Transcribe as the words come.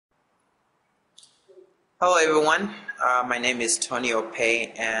Hello everyone, my name is Tony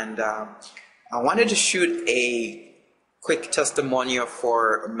Opee, and I wanted to shoot a quick testimonial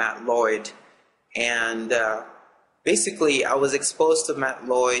for Matt Lloyd. And basically I was exposed to Matt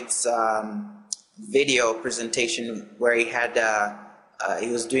Lloyd's video presentation where he had he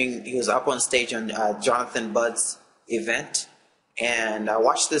was up on stage on Jonathan Budd's event, and I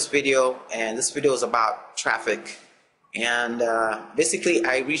watched this video, and this video was about traffic. And basically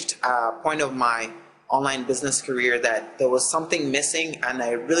I reached a point of my online business career that there was something missing, and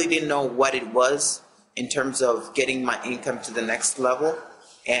I really didn't know what it was in terms of getting my income to the next level.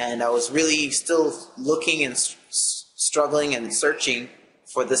 And I was really still looking and struggling and searching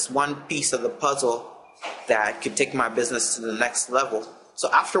for this one piece of the puzzle that could take my business to the next level.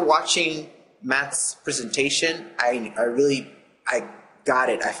 So after watching Matt's presentation, I got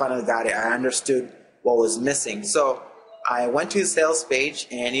it. I finally got it. I understood what was missing. So I went to his sales page,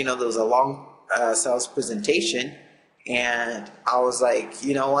 and there was a long sales presentation, and I was like,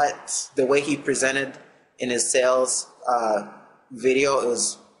 you know what, the way he presented in his sales video, it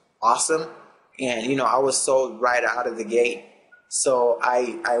was awesome. And I was sold right out of the gate. So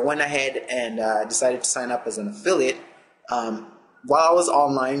I went ahead and decided to sign up as an affiliate. While I was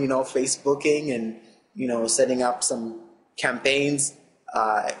online, Facebooking and setting up some campaigns,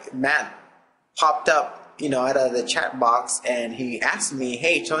 Matt popped up out of the chat box, and he asked me,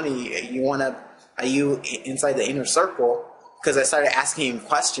 "Hey Tony, are you inside the inner circle?" Because I started asking him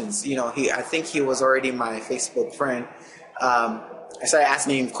questions. I think he was already my Facebook friend. I started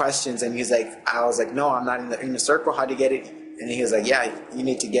asking him questions, and I was like, "No, I'm not in the inner circle. How do you get it?" And he was like, "Yeah, you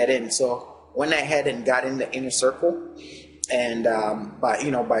need to get in." So went ahead and got in the inner circle, and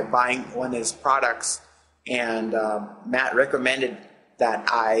by buying one of his products, and Matt recommended that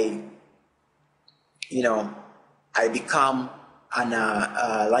I become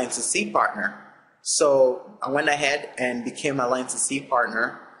a licensee partner. So I went ahead and became a licensee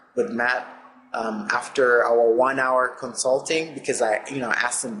partner with Matt after our 1 hour consulting, because I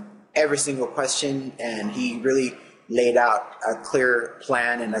asked him every single question, and he really laid out a clear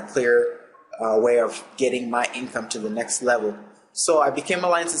plan and a clear way of getting my income to the next level. So I became a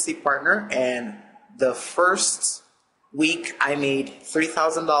licensee partner, and the first week I made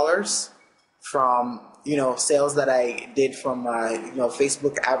 $3,000 from sales that I did from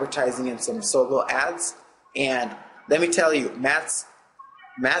Facebook advertising and some solo ads. And let me tell you, Matt's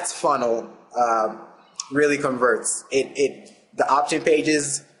funnel really converts. The opt-in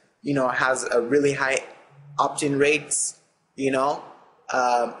pages has a really high opt-in rates.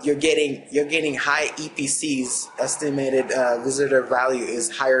 You're getting high EPCs. Estimated visitor value is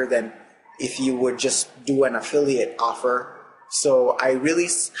higher than if you would just do an affiliate offer. So I really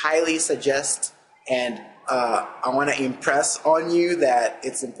highly suggest, and I want to impress on you that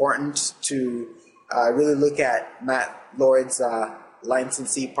it's important to really look at Matt Lloyd's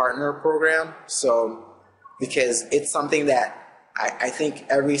licensee partner program. So, because it's something that I think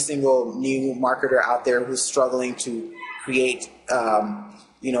every single new marketer out there who's struggling to create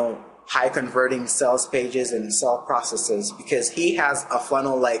high converting sales pages and sales processes, because he has a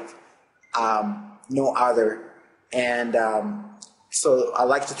funnel like no other. And so I'd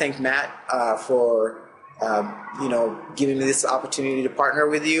like to thank Matt for giving me this opportunity to partner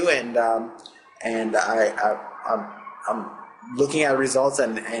with you, and I'm looking at results,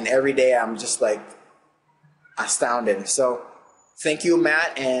 and every day I'm just like astounded. So thank you,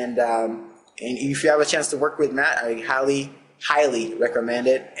 Matt, and if you have a chance to work with Matt, I highly recommend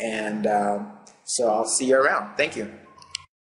it. And so I'll see you around. Thank you.